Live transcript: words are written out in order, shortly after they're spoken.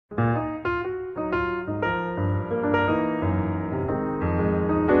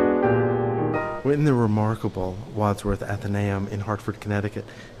We're in the remarkable Wadsworth Athenaeum in Hartford, Connecticut,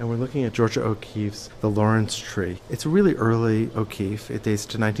 and we're looking at Georgia O'Keeffe's The Lawrence Tree. It's a really early O'Keeffe. It dates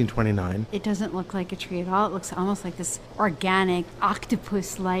to 1929. It doesn't look like a tree at all. It looks almost like this organic,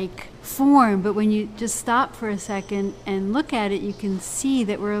 octopus-like form. But when you just stop for a second and look at it, you can see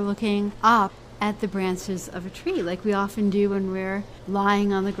that we're looking up at the branches of a tree, like we often do when we're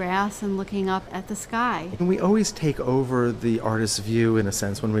lying on the grass and looking up at the sky. And we always take over the artist's view, in a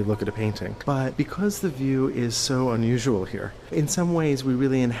sense, when we look at a painting. But because the view is so unusual here, in some ways we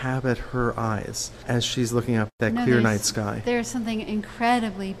really inhabit her eyes as she's looking up that clear night sky. There's something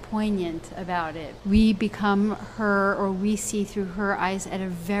incredibly poignant about it. We become her, or we see through her eyes at a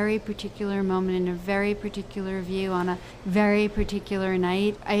very particular moment, in a very particular view, on a very particular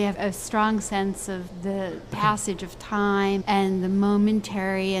night. I have a strong sense of the passage of time and the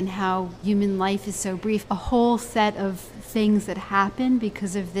momentary, and how human life is so brief. A whole set of things that happen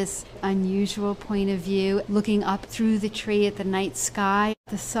because of this unusual point of view, looking up through the tree at the night sky.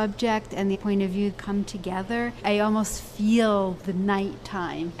 The subject and the point of view come together. I almost feel the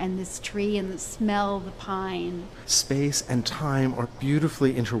nighttime and this tree and the smell of the pine. Space and time are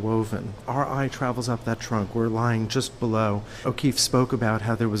beautifully interwoven. Our eye travels up that trunk. We're lying just below. O'Keeffe spoke about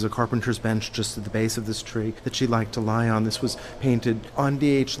how there was a carpenter's bench just at the base of this tree that she liked to lie on. This was painted on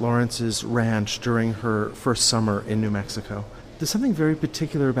D.H. Lawrence's ranch during her first summer in New Mexico. There's something very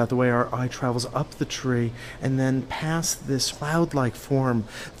particular about the way our eye travels up the tree and then past this cloud-like form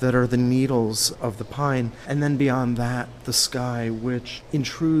that are the needles of the pine, and then beyond that, the sky, which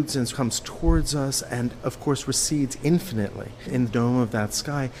intrudes and comes towards us and, of course, recedes infinitely in the dome of that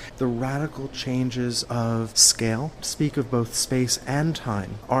sky. The radical changes of scale speak of both space and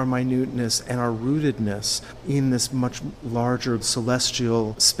time, our minuteness and our rootedness in this much larger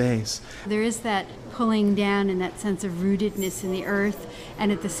celestial space. There is that pulling down and that sense of rootedness in the earth,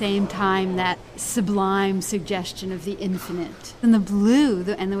 and at the same time that sublime suggestion of the infinite. And the blue,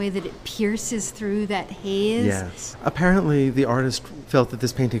 and the way that it pierces through that haze. Yes. Apparently the artist felt that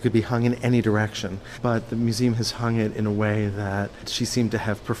this painting could be hung in any direction, but the museum has hung it in a way that she seemed to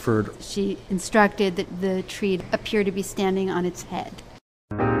have preferred. She instructed that the tree appear to be standing on its head.